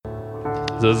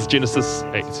This is Genesis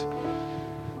 8.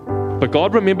 But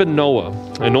God remembered Noah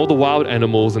and all the wild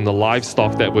animals and the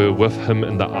livestock that were with him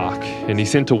in the ark, and he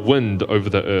sent a wind over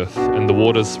the earth, and the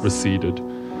waters receded.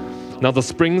 Now the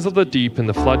springs of the deep and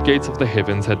the floodgates of the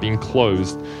heavens had been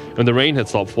closed, and the rain had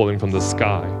stopped falling from the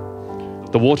sky.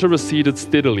 The water receded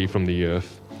steadily from the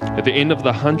earth. At the end of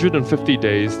the 150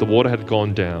 days, the water had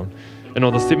gone down, and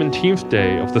on the 17th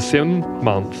day of the 7th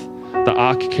month, the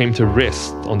ark came to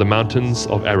rest on the mountains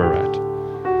of Ararat.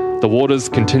 The waters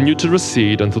continued to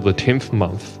recede until the 10th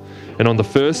month, and on the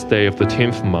first day of the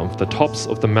 10th month, the tops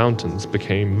of the mountains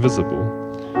became visible.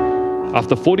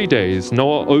 After 40 days,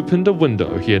 Noah opened a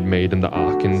window he had made in the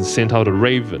ark and sent out a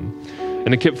raven,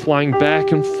 and it kept flying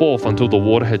back and forth until the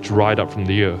water had dried up from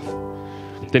the earth.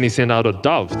 Then he sent out a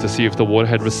dove to see if the water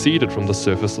had receded from the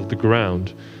surface of the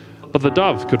ground. But the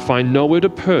dove could find nowhere to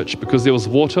perch because there was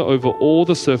water over all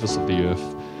the surface of the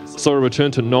earth. So it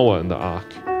returned to Noah in the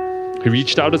ark. He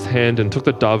reached out his hand and took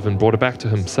the dove and brought it back to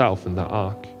himself in the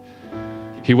ark.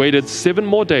 He waited 7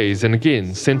 more days and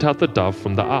again sent out the dove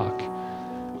from the ark.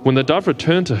 When the dove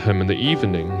returned to him in the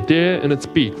evening, there in its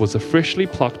beak was a freshly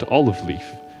plucked olive leaf.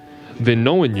 Then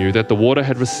Noah knew that the water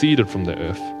had receded from the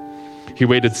earth. He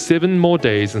waited 7 more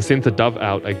days and sent the dove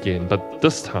out again, but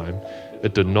this time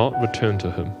it did not return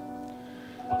to him.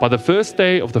 By the first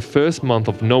day of the first month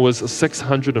of Noah's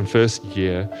 601st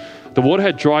year, the water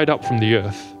had dried up from the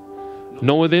earth.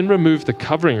 Noah then removed the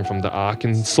covering from the ark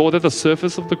and saw that the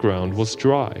surface of the ground was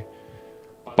dry.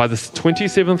 By the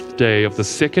 27th day of the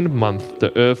 2nd month,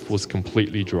 the earth was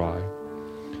completely dry.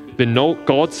 Then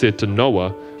God said to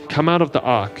Noah, "Come out of the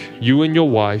ark, you and your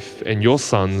wife and your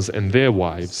sons and their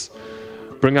wives.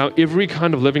 Bring out every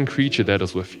kind of living creature that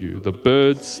is with you, the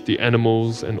birds, the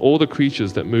animals, and all the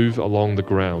creatures that move along the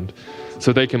ground,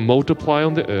 so they can multiply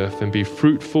on the earth and be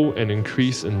fruitful and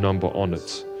increase in number on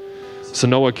it." So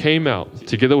Noah came out,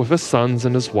 together with his sons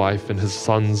and his wife and his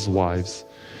sons' wives.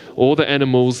 All the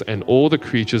animals and all the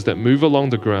creatures that move along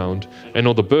the ground, and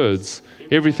all the birds,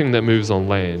 everything that moves on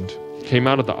land, came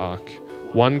out of the ark,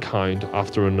 one kind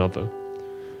after another.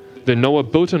 Then Noah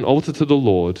built an altar to the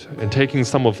Lord, and taking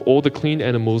some of all the clean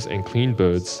animals and clean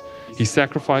birds, he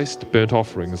sacrificed burnt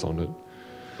offerings on it.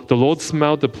 The Lord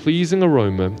smelled the pleasing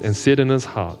aroma and said in his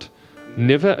heart,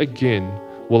 "Never again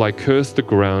will I curse the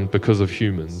ground because of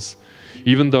humans,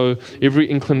 even though every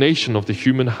inclination of the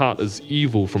human heart is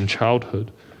evil from childhood.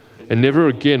 And never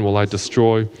again will I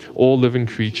destroy all living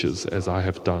creatures as I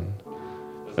have done.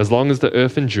 As long as the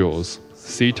earth endures,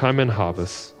 seedtime and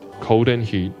harvest, cold and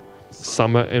heat,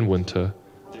 summer and winter,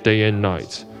 day and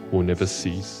night will never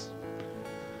cease."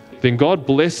 Then God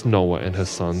blessed Noah and his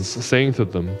sons, saying to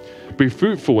them, "Be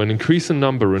fruitful and increase in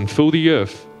number and fill the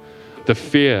earth. The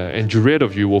fear and dread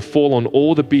of you will fall on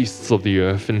all the beasts of the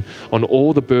earth and on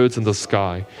all the birds in the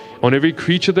sky, on every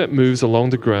creature that moves along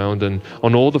the ground and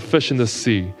on all the fish in the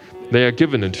sea. They are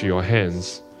given into your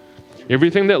hands.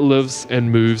 Everything that lives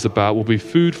and moves about will be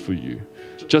food for you.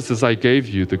 Just as I gave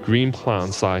you the green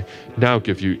plants, I now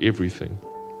give you everything.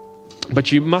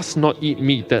 But you must not eat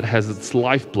meat that has its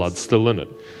lifeblood still in it.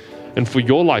 And for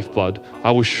your lifeblood, I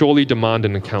will surely demand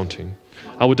an accounting.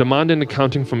 I will demand an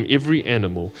accounting from every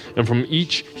animal and from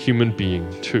each human being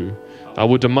too. I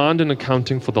will demand an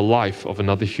accounting for the life of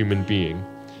another human being.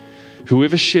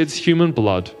 Whoever sheds human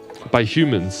blood, by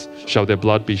humans shall their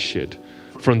blood be shed.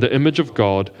 For in the image of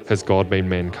God has God made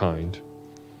mankind.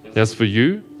 As for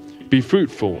you, be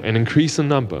fruitful and increase in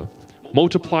number.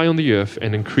 Multiply on the earth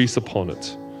and increase upon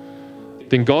it."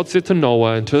 Then God said to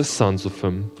Noah and to his sons with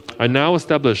him, "I now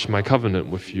establish my covenant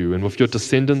with you and with your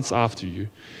descendants after you,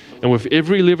 and with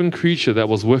every living creature that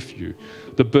was with you,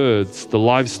 the birds, the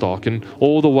livestock, and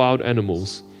all the wild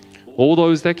animals, all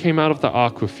those that came out of the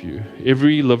ark with you,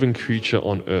 every living creature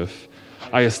on earth.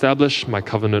 I establish my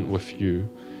covenant with you.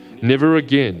 Never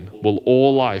again will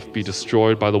all life be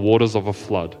destroyed by the waters of a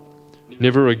flood.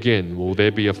 Never again will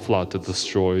there be a flood to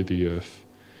destroy the earth."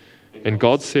 And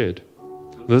God said,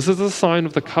 "This is the sign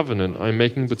of the covenant I am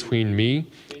making between me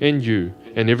and you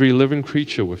and every living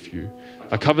creature with you,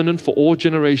 a covenant for all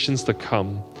generations to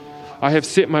come. I have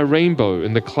set my rainbow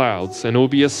in the clouds, and it will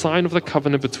be a sign of the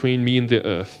covenant between me and the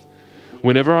earth.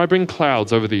 Whenever I bring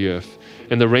clouds over the earth,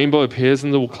 and the rainbow appears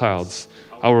in the clouds,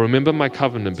 I will remember my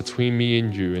covenant between me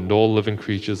and you and all living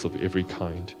creatures of every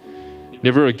kind.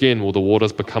 Never again will the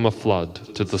waters become a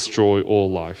flood to destroy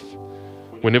all life.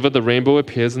 Whenever the rainbow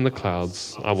appears in the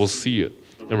clouds, I will see it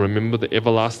and remember the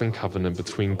everlasting covenant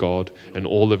between God and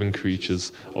all living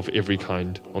creatures of every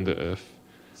kind on the earth."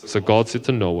 So God said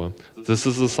to Noah, "This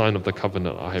is the sign of the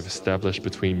covenant I have established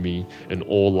between me and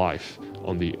all life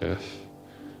on the earth."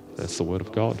 That's the word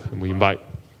of God. And we invite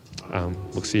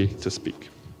Muxi to speak.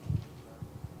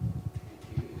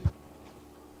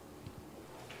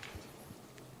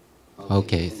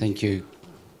 Okay, thank you,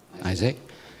 Isaac.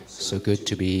 So good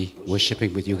to be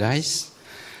worshiping with you guys.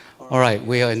 All right,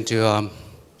 we are into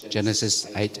Genesis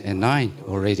 8 and 9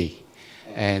 already.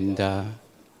 And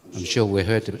I'm sure we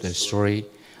heard the story,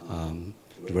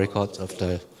 the records of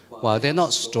the... Well, they're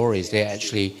not stories. They're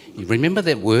actually... You remember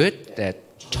that word,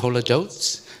 that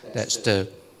toledotes? That's the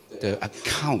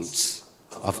accounts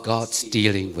of God's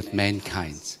dealing with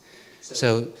mankind.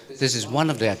 So this is one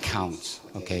of the accounts,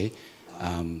 okay,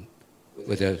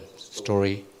 with a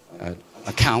story,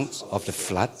 accounts of the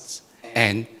floods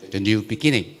and the new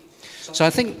beginning. So I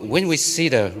think when we see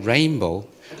the rainbow,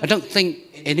 I don't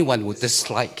think anyone would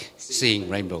dislike seeing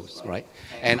rainbows, right?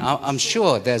 And I'm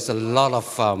sure there's a lot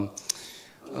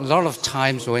of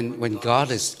times when God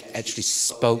has actually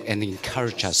spoke and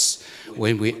encouraged us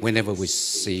whenever we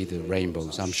see the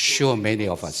rainbows. I'm sure many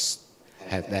of us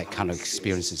had that kind of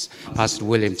experiences. Pastor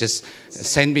William just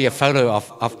sent me a photo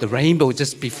of the rainbow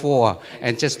just before,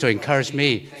 and just to encourage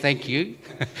me. Thank you.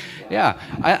 Yeah,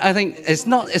 I think it's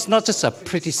not just a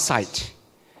pretty sight.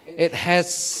 It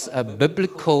has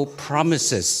biblical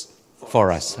promises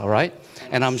for us, all right?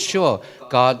 And I'm sure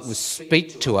God will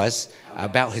speak to us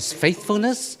about His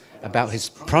faithfulness, about His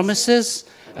promises,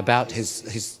 about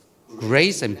His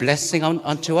grace and blessing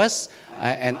unto us.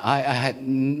 And I had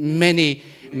many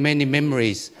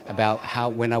memories about how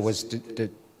when I was the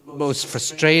most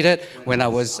frustrated, when I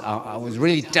was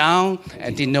really down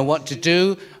and didn't know what to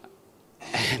do,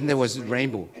 and there was a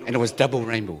rainbow, and it was double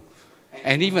rainbow.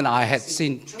 And even I had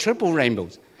seen triple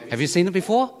rainbows. Have you seen it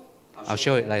before? I'll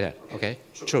show it later, okay?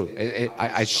 True,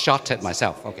 I shot it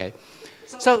myself, okay?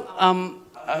 So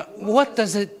what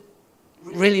does it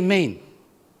really mean?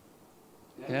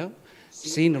 You know,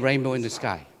 seeing the rainbow in the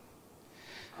sky.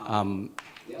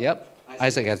 Yep.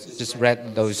 Isaac has just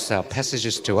read those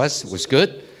passages to us. It was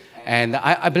good. And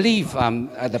I believe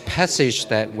the passage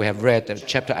that we have read,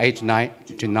 chapter 8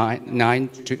 9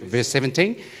 to verse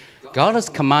 17, God has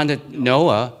commanded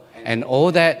Noah and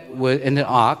all that were in the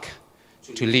ark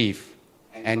to leave.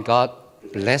 And God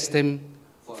blessed them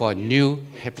for a new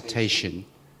habitation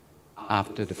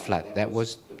after the flood. That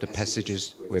was the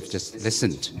passages we've just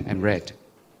listened and read.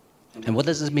 And what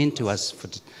does this mean to us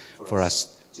for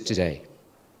us today?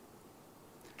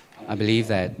 I believe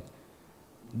that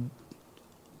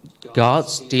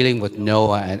God's dealing with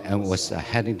Noah and was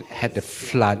had the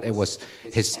flood. It was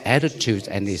His attitude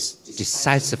and His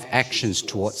decisive actions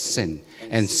towards sin.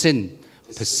 And sin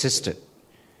persisted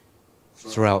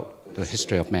throughout the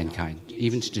history of mankind,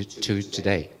 even to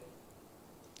today.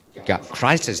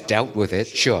 Christ has dealt with it,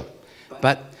 sure.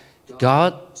 But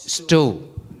God still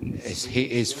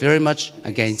is very much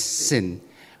against sin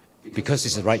because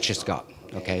He's a righteous God,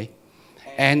 okay?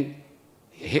 And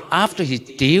after He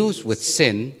deals with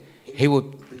sin, He will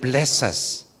bless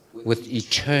us with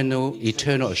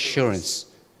eternal assurance,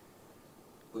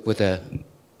 with the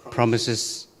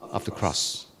promises of the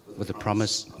cross, with the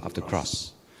promise of the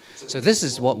cross. So this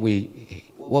is what we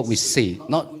see.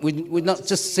 We're not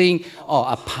just seeing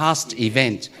a past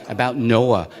event about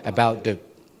Noah, about the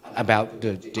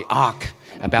ark,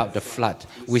 about the flood.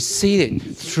 We see it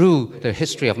through the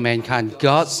history of mankind,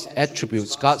 God's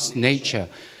attributes, God's nature.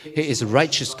 He is a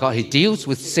righteous God. He deals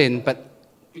with sin, but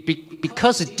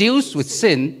because He deals with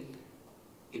sin,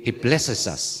 He blesses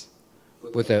us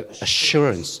with the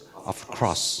assurance of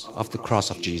the cross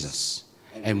of Jesus.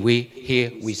 And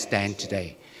here we stand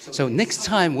today. So next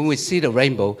time when we see the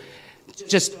rainbow,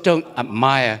 just don't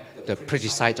admire the pretty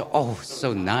sight. Oh,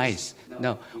 so nice.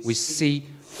 No, we see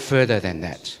further than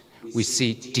that. We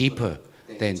see deeper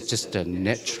than just a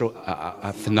natural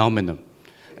phenomenon.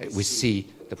 We see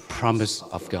the promise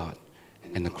of God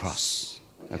and the cross.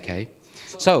 Okay?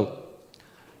 So,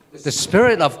 the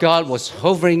Spirit of God was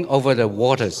hovering over the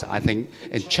waters, I think,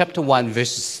 in chapter 1,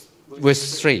 verse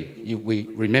 3. We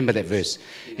remember that verse.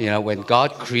 You know, when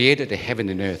God created the heaven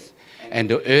and earth, and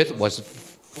the earth was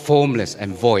formless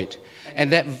and void.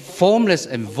 And that formless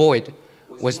and void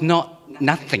was not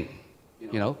nothing.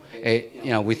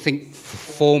 We think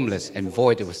formless and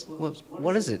void. It was,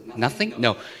 what is it? Nothing?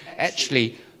 No,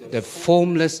 actually, the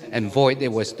formless and void.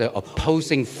 There was the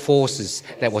opposing forces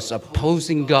that was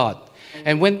opposing God.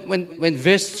 And when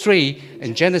verse 3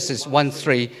 in Genesis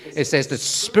 1:3, it says the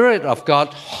Spirit of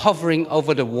God hovering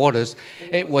over the waters,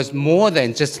 it was more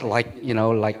than just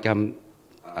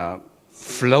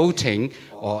floating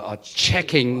or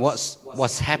checking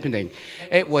what's happening.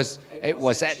 It was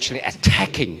actually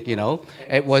attacking,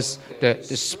 It was the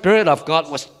Spirit of God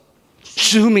was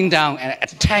zooming down and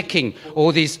attacking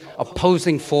all these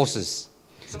opposing forces.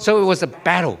 So it was a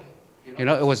battle.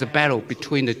 It was a battle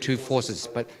between the two forces,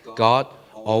 but God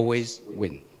always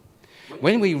wins.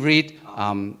 When we read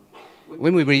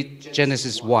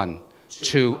Genesis 1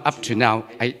 to up to now,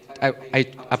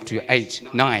 up to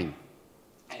 8, 9,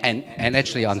 and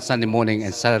actually on Sunday morning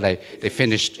and Saturday they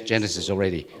finished Genesis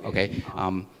already. Okay,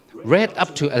 read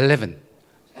up to 11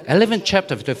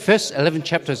 chapters. The first 11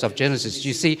 chapters of Genesis,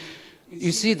 you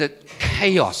see the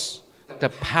chaos, the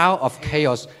power of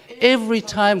chaos. Every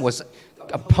time was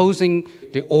opposing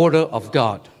the order of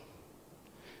God.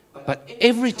 But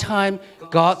every time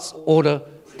God's order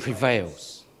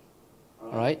prevails.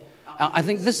 All right? I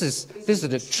think this is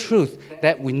the truth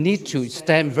that we need to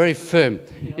stand very firm.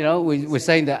 We're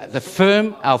saying that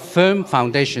our firm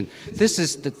foundation. This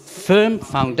is the firm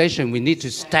foundation we need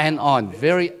to stand on.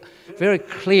 Very, very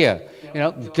clear.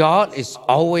 God is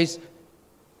always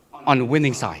on the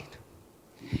winning side.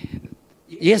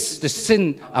 Yes, the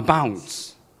sin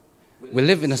abounds. We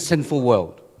live in a sinful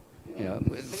world.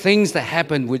 Things that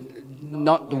happen with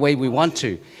not the way we want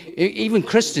to. Even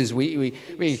Christians, we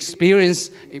experience,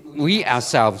 we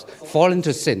ourselves fall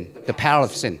into sin, the power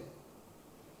of sin.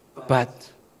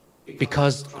 But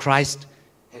because Christ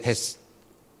has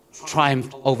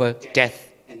triumphed over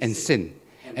death and sin,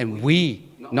 and we,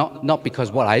 not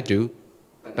because what I do,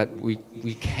 but we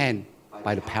can,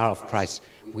 by the power of Christ,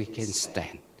 we can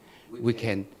stand. We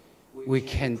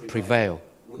can prevail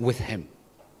with Him.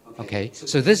 Okay,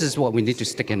 so this is what we need to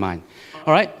stick in mind.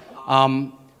 All right,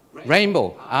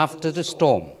 rainbow after the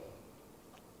storm.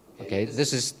 Okay,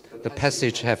 this is the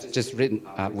passage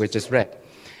we just read,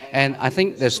 and I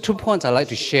think there's 2 points I'd like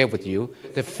to share with you.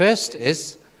 The first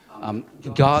is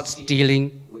God's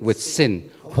dealing with sin.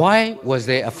 Why was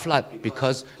there a flood?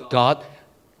 Because God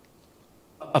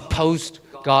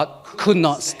could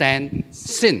not stand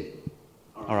sin.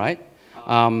 All right.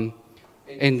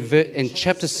 In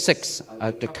chapter 6,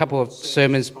 a couple of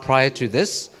sermons prior to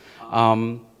this,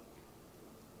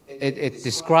 it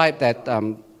described that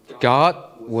God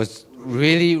was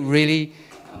really, really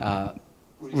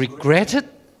regretted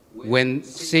when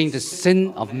seeing the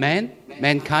sin of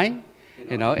mankind.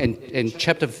 In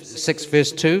chapter 6,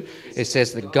 verse 2, it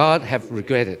says that God have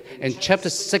regretted. In chapter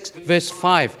 6, verse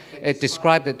 5, it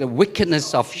described that the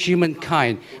wickedness of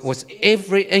humankind was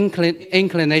every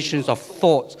inclinations of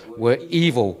thoughts were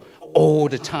evil all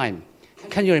the time.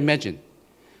 Can you imagine?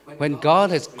 When God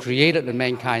has created the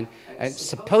mankind, it's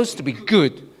supposed to be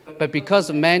good, but because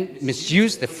man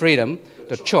misused the freedom,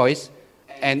 the choice,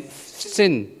 and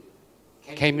sin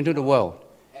came into the world.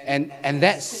 And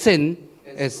that sin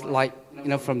is like,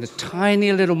 from the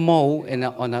tiny little mole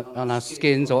on our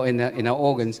skins or in our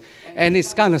organs, and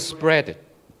it's kind of spread it.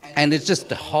 And it's just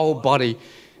the whole body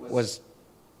was,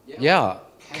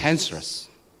 cancerous.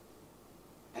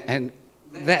 And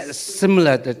that's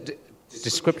similar, the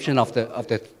description of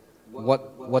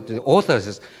what the author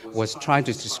was trying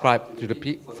to describe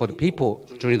for the people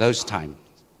during those times.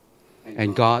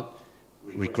 And God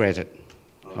regretted.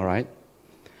 All right?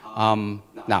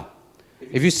 Now,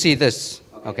 if you see this,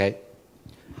 okay,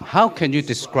 how can you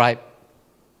describe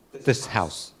this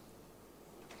house?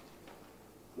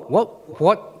 What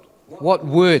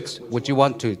words would you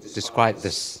want to describe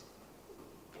this?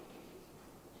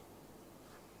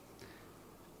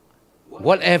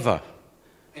 Whatever.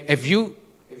 If you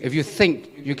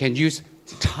think you can use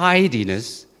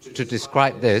tidiness to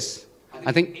describe this,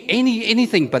 I think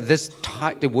anything but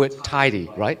the word tidy,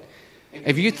 right?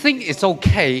 If you think it's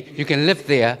okay, you can live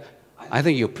there, I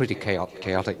think you're pretty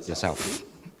chaotic yourself.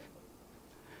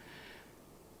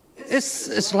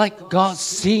 It's like God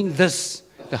seeing this.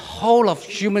 The whole of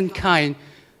humankind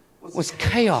was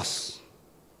chaos.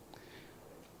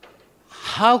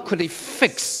 How could He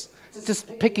fix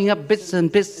just picking up bits and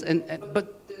bits?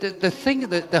 But the thing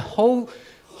that the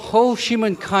whole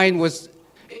humankind was,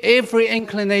 every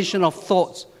inclination of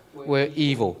thoughts were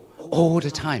evil all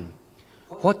the time.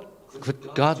 What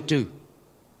could God do?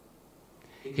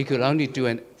 He could only do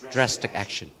a drastic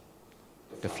action,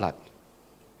 the flood,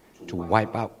 to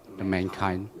wipe out the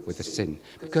mankind with the sin,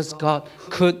 because God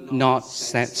could not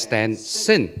stand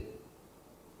sin.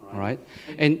 All right?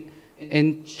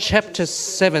 In chapter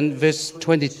 7, verse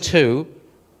 22,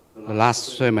 the last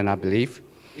sermon, I believe,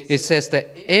 it says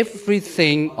that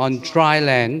everything on dry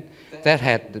land that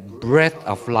had the breath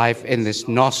of life in its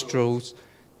nostrils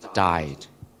died.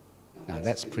 Now,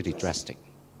 that's pretty drastic.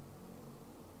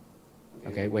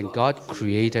 Okay, when God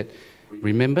created,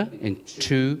 remember in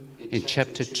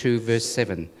chapter 2, verse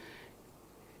 7,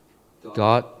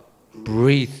 God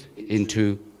breathed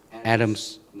into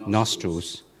Adam's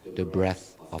nostrils the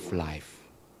breath of life.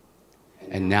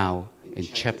 And now, in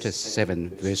chapter 7,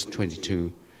 verse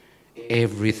 22,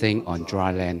 everything on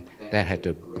dry land that had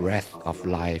the breath of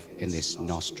life in its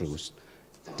nostrils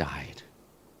died.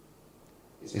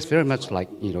 It's very much like,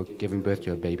 giving birth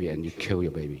to a baby and you kill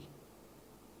your baby.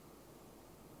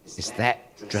 It's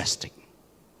that drastic.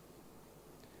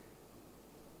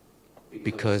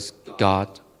 Because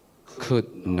God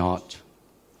could not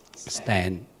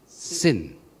stand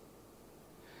sin.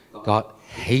 God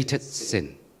hated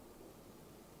sin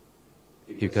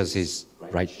because He's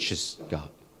righteous God.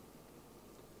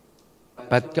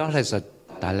 But God has a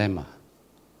dilemma,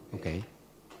 okay?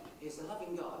 He's a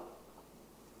loving God.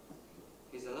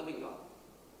 He's a loving God.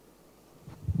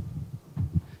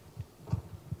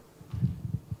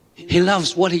 He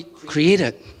loves what He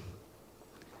created.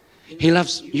 He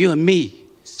loves you and me,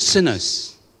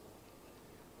 sinners.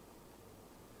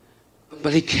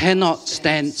 But He cannot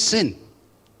stand sin.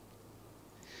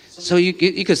 So you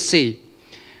could see,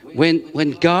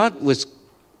 when God was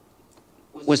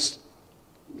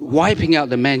wiping out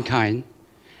the mankind,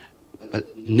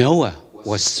 but Noah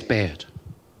was spared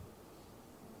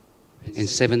in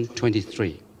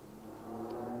 723.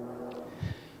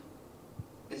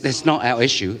 That's not our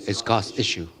issue, it's God's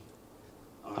issue.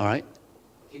 All right?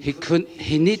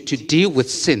 He need to deal with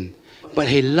sin, but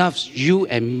He loves you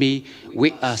and me.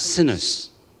 We are sinners.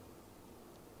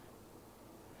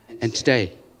 And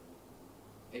today,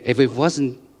 if it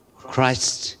wasn't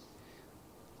Christ's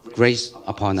grace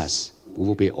upon us, we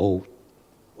will be all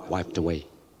wiped away,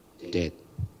 dead.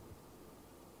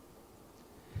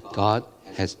 God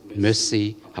has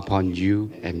mercy upon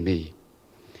you and me.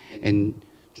 In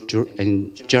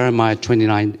Jeremiah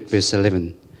 29, verse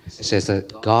 11, it says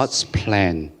that God's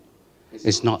plan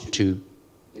is not to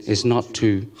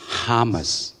harm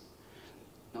us,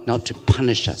 not to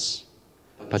punish us,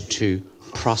 but to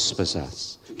prosper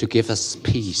us, to give us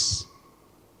peace.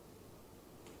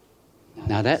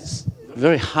 Now that's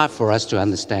very hard for us to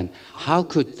understand. How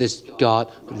could this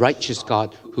God, righteous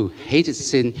God, who hated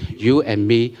sin, you and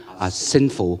me are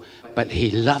sinful, but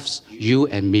He loves you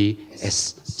and me as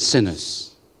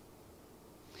sinners?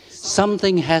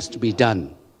 Something has to be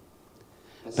done.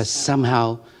 But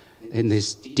somehow,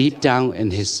 deep down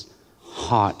in His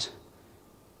heart,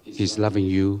 He's loving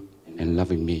you and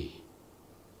loving me.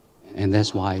 And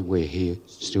that's why we're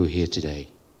still here today.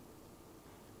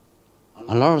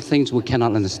 A lot of things we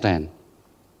cannot understand.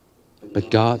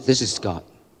 But God, this is God,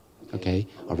 okay?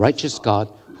 A righteous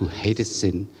God who hated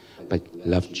sin, but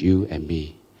loved you and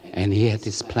me. And He had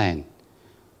this plan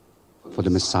for the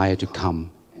Messiah to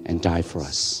come and die for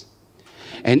us.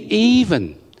 And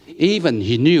even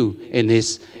He knew in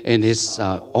His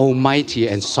almighty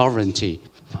and sovereignty,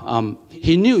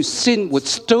 He knew sin would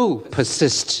still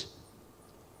persist.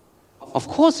 Of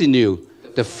course He knew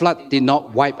the flood did not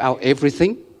wipe out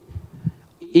everything.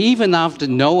 Even after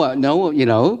Noah,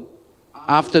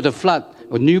 after the flood,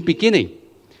 a new beginning,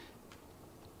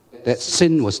 that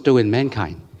sin was still in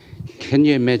mankind. Can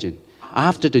you imagine?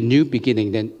 After the new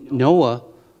beginning, then Noah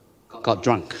got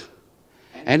drunk.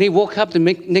 And he woke up the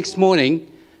next morning,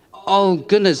 oh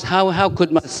goodness, how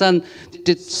could my son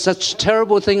did such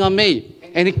terrible thing on me?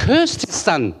 And he cursed his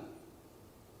son.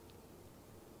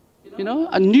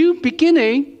 A new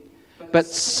beginning, but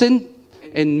sin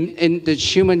in the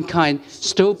humankind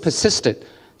still persisted.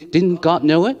 Didn't God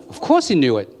know it? Of course He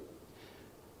knew it.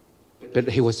 But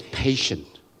He was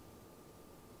patient,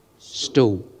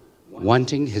 still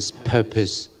wanting His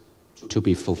purpose to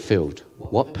be fulfilled.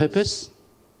 What purpose?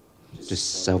 The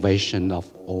salvation of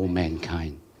all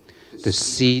mankind. The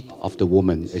seed of the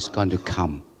woman is going to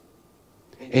come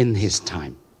in His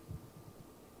time.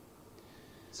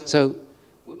 So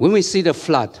when we see the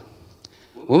flood,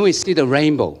 when we see the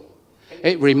rainbow,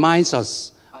 it reminds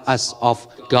us of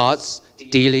God's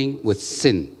dealing with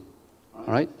sin. All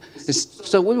right?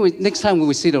 So next time when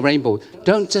we see the rainbow,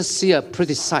 don't just see a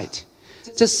pretty sight.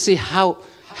 Just see how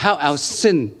our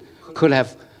sin could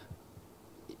have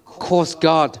caused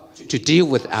God to deal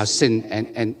with our sin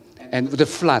and with the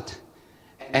flood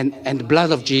and the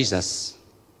blood of Jesus.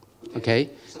 Okay?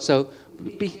 So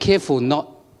be careful,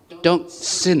 don't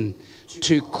sin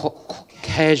too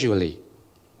casually.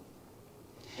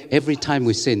 Every time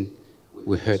we sin,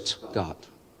 we hurt God.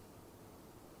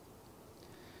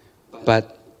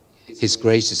 But His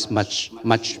grace is much,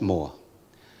 much more.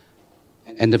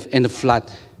 And in the flood,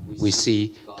 we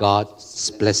see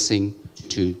God's blessing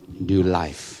to new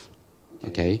life.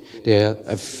 Okay? There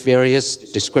are various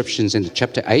descriptions in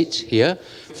chapter 8 here.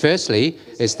 Firstly,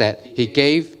 is that He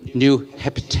gave new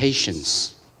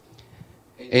habitations.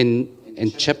 In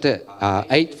chapter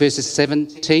 8, verses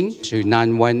 17 to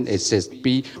 9:1, it says,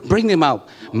 bring them out,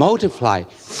 multiply,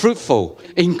 fruitful,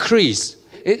 increase.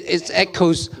 it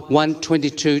echoes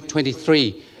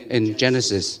 1:22-23 in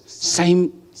Genesis.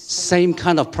 Same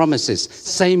kind of promises,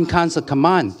 same kinds of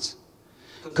commands.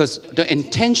 Because the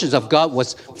intentions of God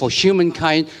was for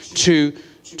humankind to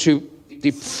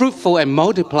be fruitful and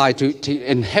multiply, to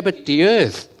inhabit the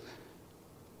earth.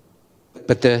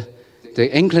 But the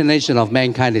inclination of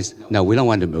mankind is, no, we don't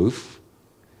want to move.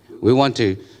 We want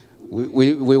to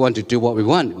do what we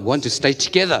want. We want to stay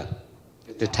together.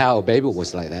 The Tower of Babel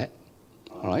was like that.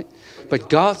 All right? But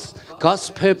God's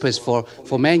purpose for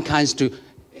mankind is to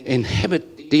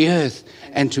inhabit the earth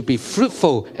and to be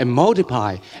fruitful and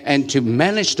multiply and to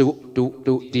manage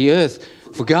the earth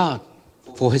for God,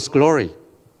 for His glory.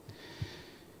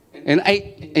 In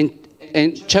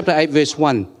chapter 8, verse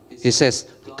 1, it says,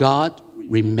 God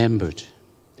remembered.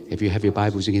 If you have your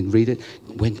Bibles, you can read it.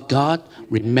 When God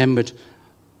remembered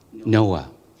Noah.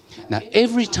 Now,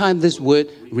 every time this word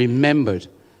remembered,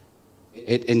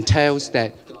 it entails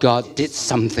that God did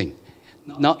something.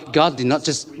 God did not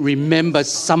just remember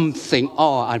something.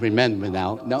 Oh, I remember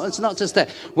now. No, it's not just that.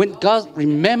 When God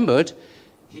remembered,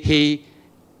 He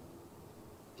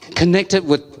connected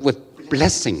with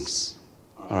blessings.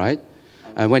 All right?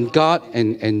 And when God,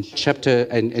 in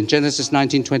Genesis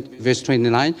 19, verse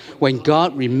 29, when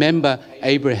God remembered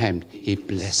Abraham, He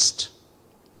blessed.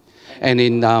 And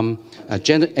in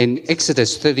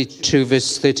Exodus 32,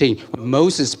 verse 13, when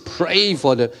Moses prayed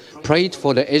for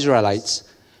the Israelites,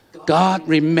 God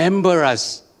remember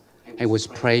us, and was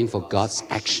praying for God's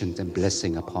actions and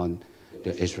blessing upon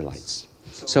the Israelites.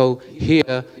 So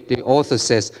here the author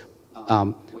says,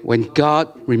 when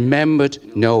God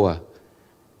remembered Noah,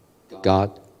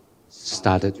 God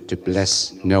started to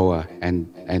bless Noah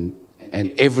and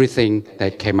everything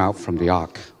that came out from the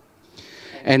ark.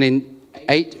 And in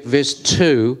 8 verse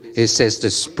 2, it says,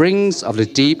 the springs of the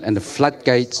deep and the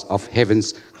floodgates of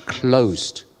heavens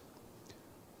closed.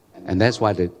 And that's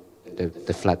why the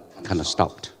flood kind of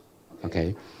stopped.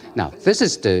 Okay? Now, this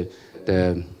is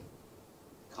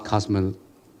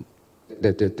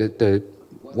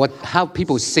how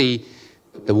people see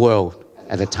the world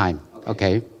at the time.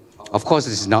 Okay? Of course,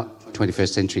 this is not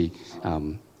 21st century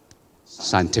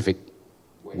scientific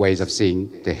ways of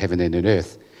seeing the heaven and the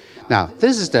earth. Now,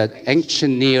 this is the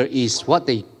ancient Near East, what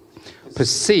they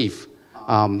perceive.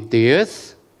 The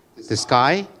earth, the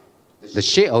sky, the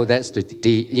Sheol, that's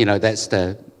that's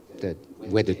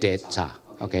where the dead are.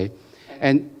 Okay,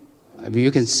 and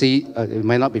you can see it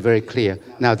may not be very clear.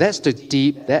 Now, that's the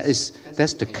deep. That's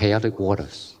the chaotic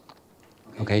waters.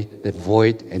 Okay, the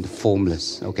void and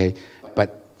formless. Okay,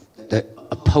 but the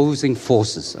opposing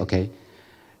forces. Okay,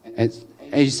 and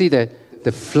you see that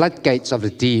the floodgates of the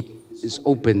deep is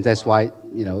open. That's why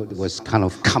it was kind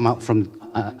of come out from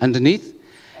underneath,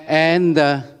 and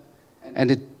the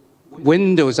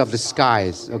windows of the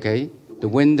skies. Okay, the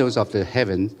windows of the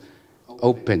heaven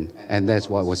open, and that's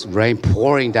what was rain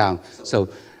pouring down. So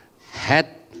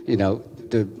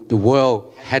the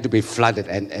world had to be flooded,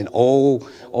 and all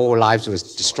lives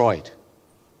was destroyed.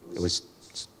 It was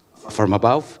from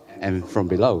above and from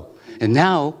below. And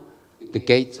now the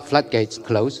floodgates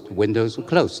closed, the windows were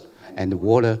closed, and the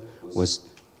water was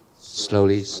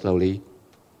slowly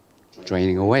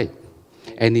draining away.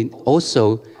 And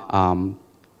also,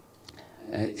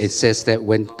 it says that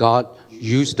when God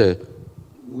used the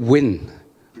wind,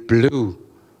 blew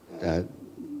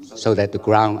so that the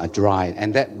ground are dry,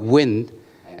 and that wind,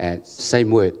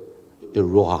 same word, the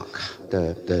ruach,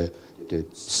 the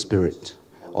spirit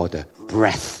or the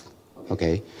breath.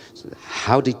 Okay, so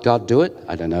how did God do it?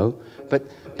 I don't know, but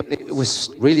it was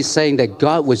really saying that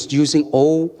God was using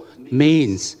all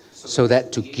means so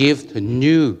that to give the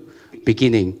new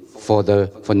beginning for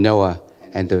Noah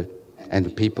and the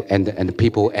people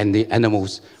and the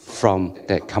animals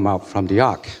that come out from the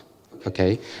ark.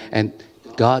 Okay, and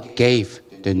God gave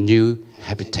the new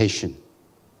habitation,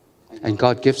 and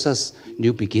God gives us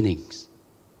new beginnings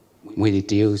when He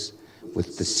deals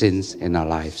with the sins in our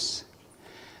lives.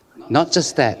 Not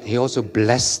just that, He also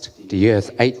blessed the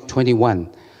earth. 8:21,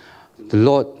 the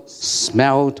Lord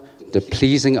smelled the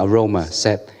pleasing aroma,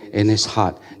 said in His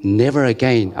heart, never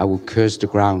again I will curse the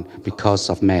ground because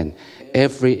of man.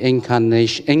 Every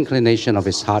inclination of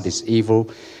his heart is evil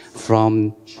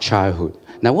from childhood.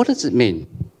 Now, what does it mean?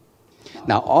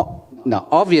 Now,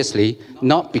 obviously,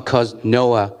 not because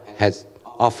Noah has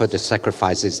offered the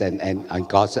sacrifices and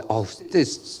God said, "Oh,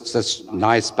 this is such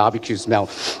nice barbecue smell.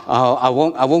 I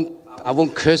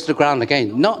won't curse the ground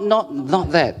again." Not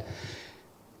that.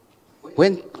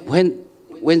 When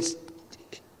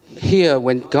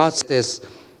God says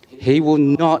He will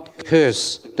not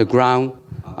curse the ground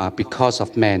because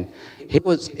of man, it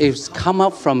was come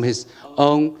up from His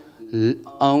own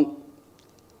own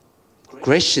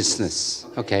graciousness,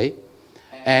 okay?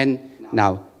 And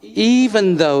now,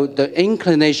 even though the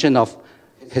inclination of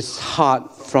his heart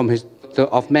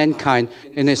of mankind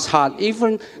in his heart,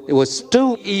 even it was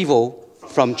still evil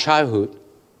from childhood,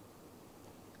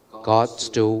 God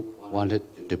still wanted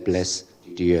to bless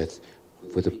the earth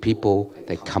with the people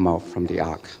that come out from the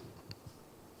ark.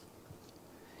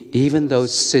 Even though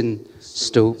sin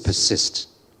still persists,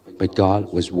 but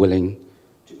God was willing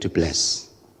to bless.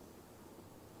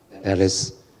 That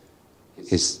is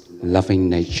his loving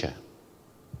nature.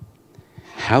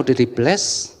 How did he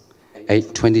bless?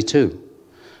 8:22.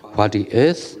 While the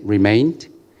earth remained,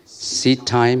 seed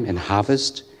time and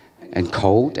harvest, and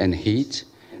cold and heat,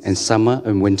 and summer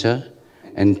and winter,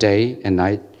 and day and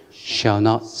night shall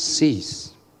not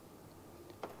cease.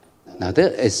 Now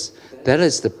that is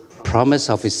the promise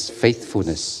of his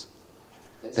faithfulness.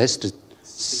 There's the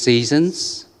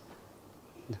seasons,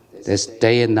 there's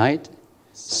day and night,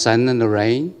 sun and the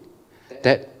rain,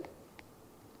 that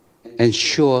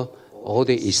ensure all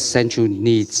the essential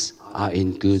needs are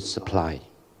in good supply.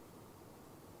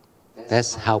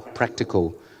 That's how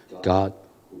practical God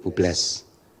will bless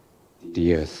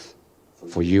the earth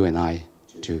for you and I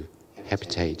to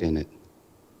habitate in it.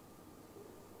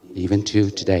 Even to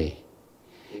today.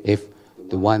 If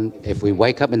we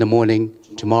wake up in the morning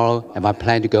tomorrow and I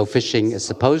plan to go fishing, it's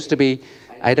supposed to be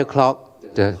 8 o'clock,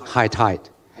 the high tide.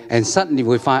 And suddenly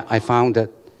I found that,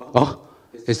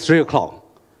 it's 3 o'clock.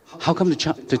 How come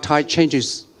the tide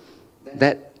changes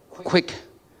that quick?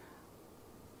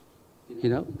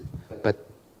 But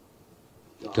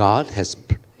God has,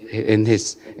 in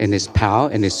his power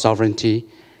and his sovereignty,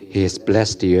 he has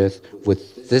blessed the earth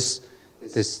with this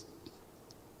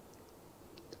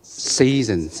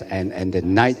seasons and the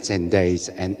nights and days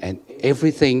and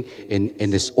everything in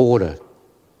this order,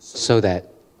 so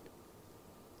that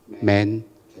man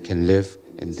can live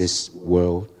in this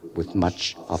world with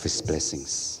much of his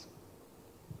blessings.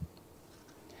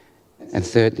 And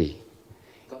thirdly,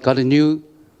 got a new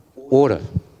order.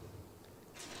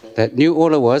 That new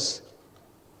order was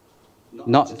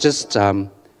not just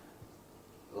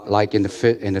like in the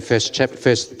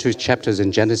first two chapters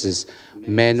in Genesis,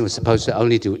 man was supposed to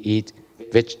only to eat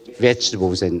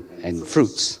vegetables and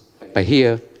fruits. But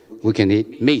here, we can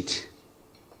eat meat.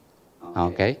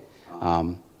 Okay?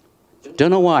 Don't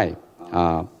know why.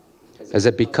 Is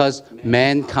it because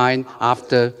mankind,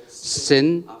 after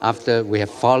sin, after we have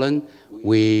fallen,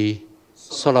 we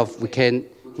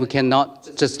cannot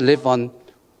just live on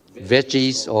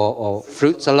veggies or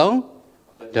fruits alone?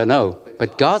 Don't know.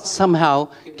 But God somehow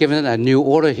given a new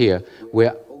order here.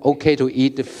 We're okay to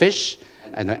eat the fish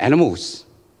and the animals.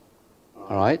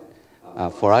 All right?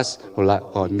 For us who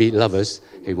are meat lovers,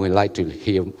 we like to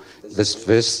hear this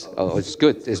verse. Oh, it's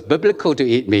good. It's biblical to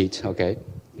eat meat. Okay?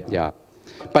 Yeah.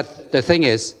 But the thing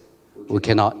is, we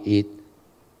cannot eat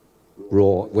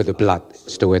raw with the blood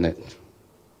still in it.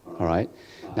 All right?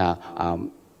 Now,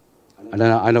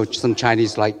 I know some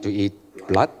Chinese like to eat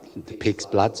blood, the pig's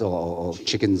blood or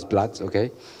chicken's blood.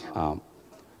 Okay?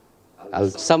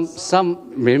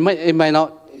 It might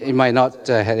not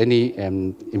have any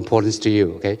importance to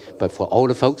you. Okay? But for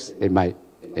older folks, it might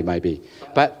be.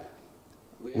 But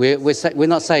we're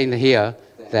not saying here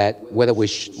that whether we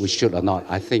should or not.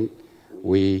 I think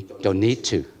we don't need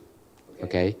to.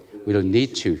 Okay? We don't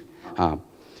need to.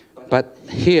 But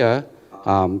here,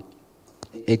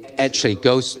 it actually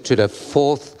goes to the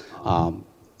fourth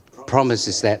promise,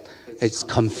 is that it's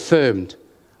confirmed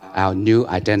our new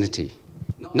identity.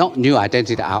 Not new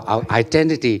identity, our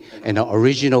identity in our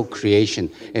original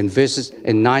creation. In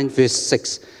 9 verse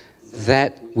 6,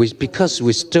 that because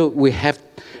we have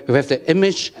the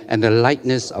image and the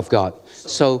likeness of God.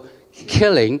 So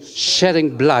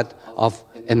shedding blood of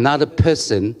another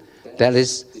person, that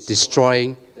is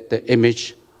destroying the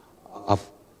image of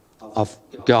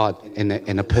God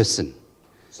in a person.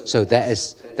 So that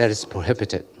is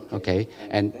prohibited, okay?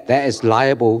 And that is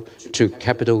liable to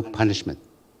capital punishment.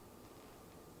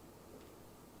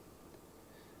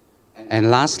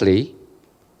 And lastly,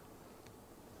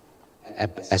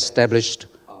 established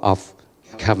of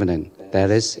covenant.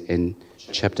 That is in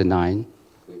chapter 9,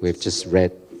 we've just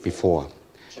read before.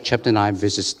 Chapter 9,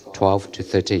 verses 12 to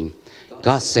 13.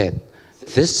 God said,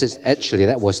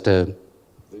 that was the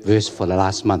verse for the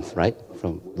last month, right?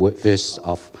 From verse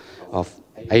of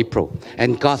April.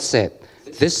 And God said,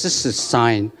 this is the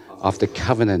sign of the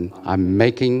covenant I'm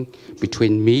making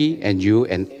between me and you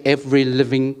and every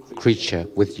living creature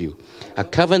with you. A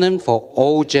covenant for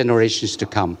all generations to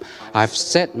come. I've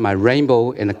set my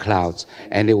rainbow in the clouds,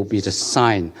 and it will be the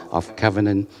sign of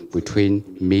covenant between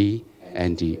me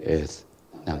and the earth.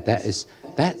 Now that is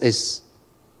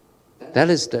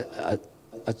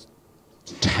a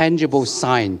tangible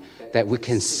sign that we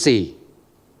can see.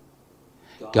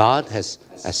 God has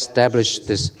established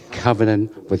this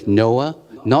covenant with Noah,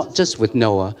 not just with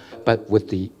Noah, but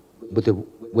with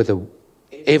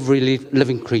every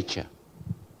living creature.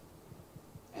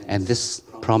 And this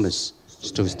promise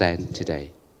still stands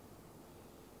today.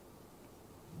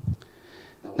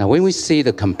 Now, when we see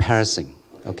the comparison,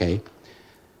 okay,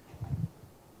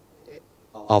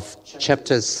 of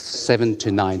chapters 7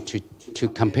 to 9 to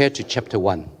compare to chapter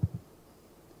 1,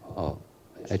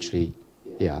 actually,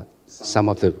 yeah, some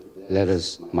of the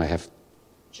letters might have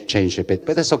changed a bit,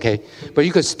 but that's okay. But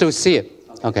you can still see it,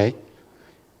 okay?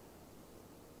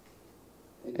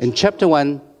 In chapter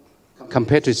 1,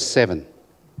 compared to 7,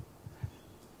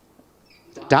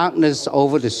 darkness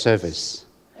over the surface.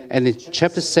 And in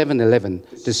chapter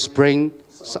 7:11, the spring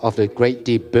of the great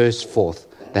deep bursts forth.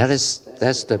 That's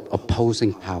the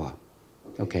opposing power,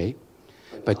 okay?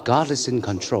 But God is in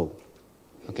control,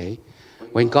 okay?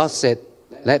 When God said,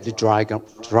 let the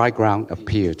dry ground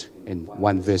appeared in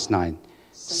 1 verse 9,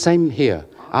 same here.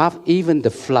 Even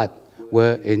the flood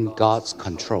were in God's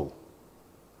control,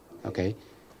 okay?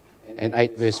 And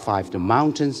 8 verse 5, the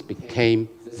mountains became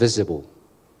visible.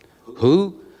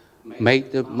 Who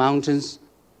made the mountains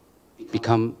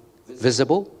become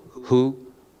visible? Who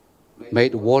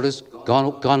made the waters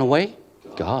gone away?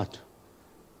 God.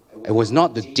 It was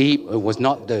not the deep, it was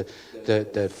not the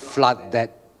flood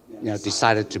that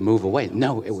decided to move away.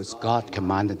 No, it was God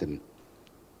commanded them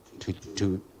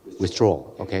to withdraw,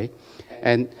 okay?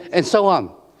 And so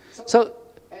on. So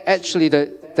actually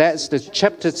that's the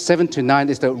chapter 7 to 9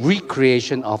 is the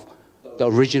recreation of the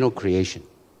original creation.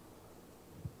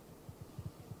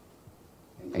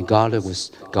 And God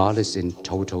is in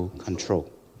total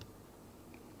control.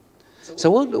 So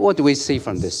what do we see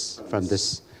from this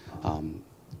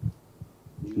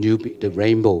the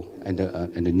rainbow and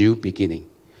the new beginning?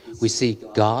 We see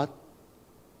God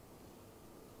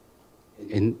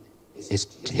in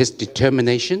his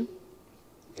determination.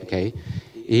 Okay,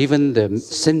 even the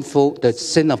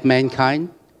sin of mankind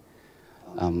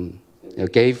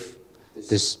gave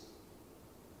this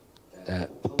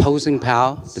opposing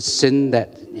power, the sin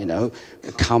that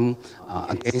come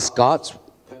against God's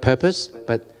purpose,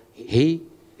 but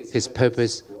his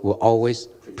purpose will always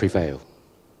prevail.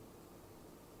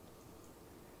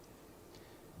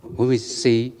 When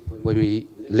we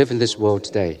live in this world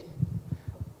today,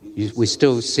 we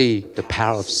still see the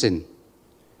power of sin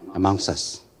amongst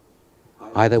us,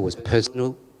 either it was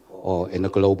personal or in a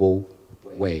global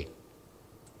way.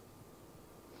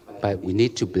 But we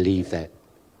need to believe that.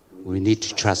 We need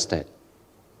to trust that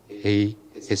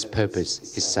his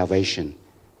purpose, his salvation,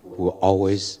 will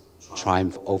always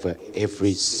triumph over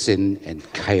every sin and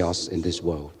chaos in this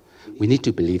world. We need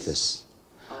to believe this.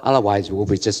 Otherwise, we'll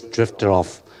be just drifted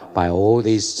off by all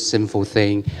these sinful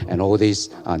things and all these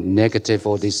negative,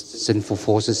 all these sinful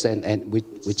forces, and we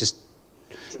just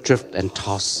drift and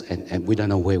toss, and we don't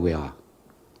know where we are.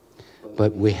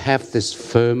 But we have this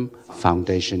firm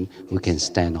foundation we can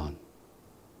stand on.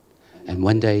 And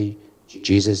one day,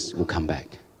 Jesus will come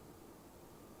back.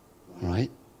 All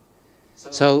right?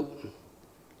 So,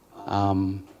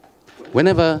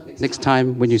 whenever, next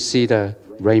time when you see the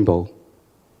rainbow,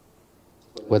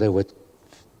 whether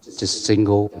it's just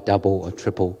single, double, or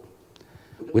triple,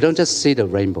 we don't just see the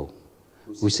rainbow,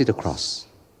 we see the cross.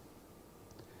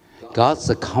 God's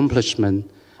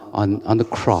accomplishment on the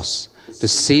cross, the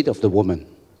seed of the woman,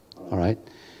 all right?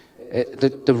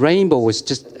 The rainbow was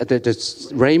just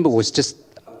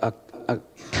a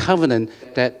covenant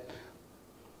that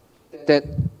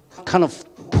kind of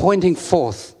pointing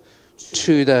forth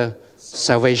to the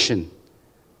salvation,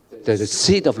 the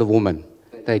seed of the woman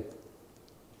that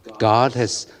God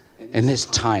has in His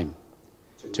time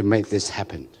to make this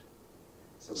happen.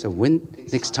 So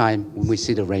next time when we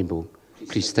see the rainbow,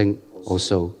 please think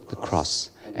also the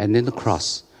cross. And in the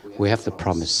cross, we have the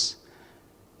promise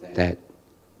that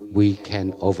we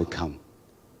can overcome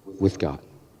with God.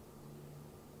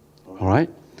 All right?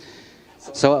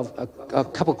 So a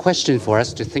couple questions for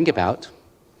us to think about.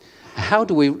 How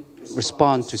do we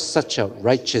respond to such a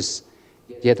righteous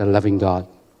yet a loving God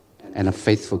and a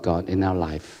faithful God in our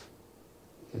life?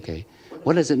 Okay.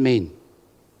 What does it mean?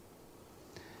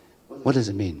 What does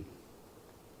it mean?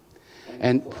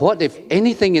 And what if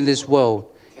anything in this world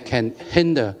can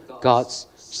hinder God's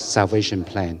salvation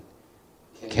plan?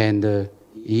 Can the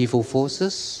evil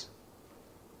forces?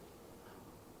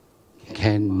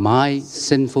 Can my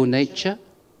sinful nature?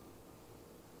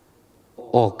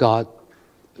 Or God,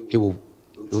 it will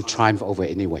triumph over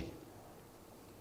anyway?